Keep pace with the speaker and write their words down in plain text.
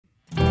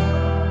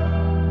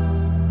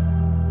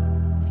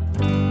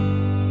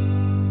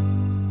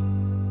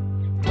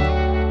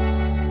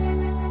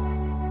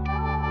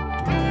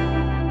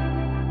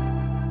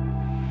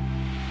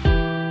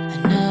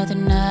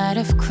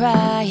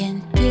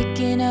crying,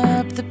 picking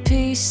up the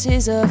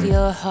pieces of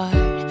your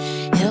heart.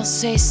 He'll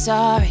say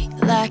sorry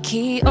like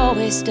he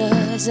always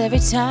does every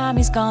time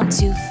he's gone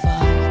too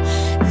far.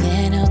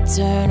 Then he'll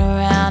turn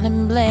around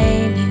and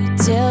blame you,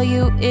 tell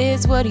you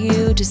it's what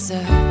you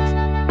deserve.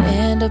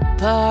 And a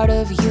part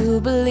of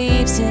you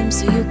believes him,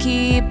 so you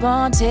keep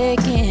on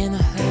taking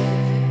the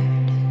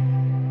hurt.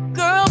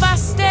 Girl, by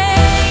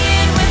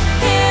staying with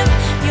him,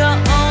 you're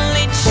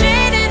only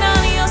cheating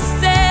on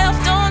yourself.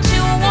 Don't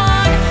you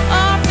want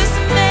off this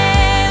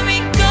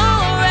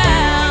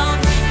merry-go-round?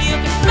 You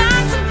can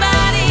find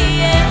somebody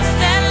else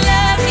that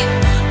loves you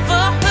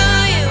for who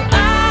you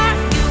are.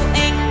 You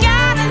ain't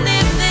gotta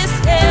live this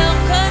hell,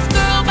 'cause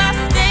girl, by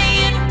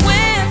staying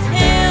with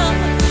him,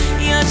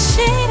 you're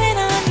cheating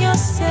on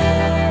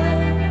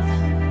yourself.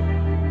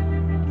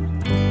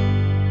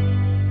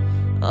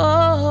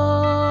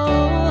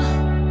 Oh,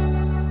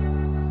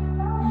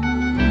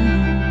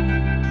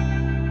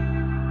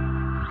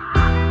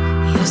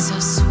 you're so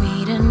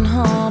sweet and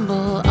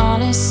humble,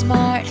 honest,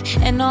 smart,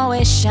 and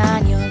always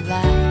shine your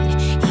light.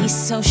 He's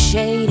so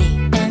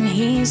shady and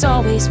he's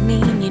always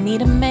mean. You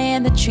need a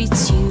man that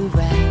treats you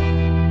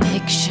right.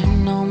 Picture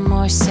no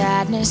more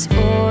sadness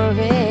or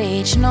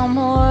rage, no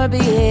more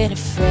being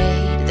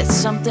afraid that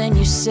something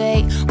you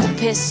say will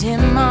piss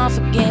him off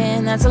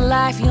again. That's a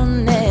life you'll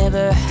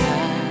never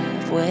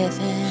have with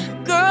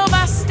him. Girl,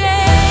 by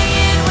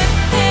staying with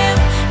him,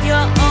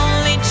 you're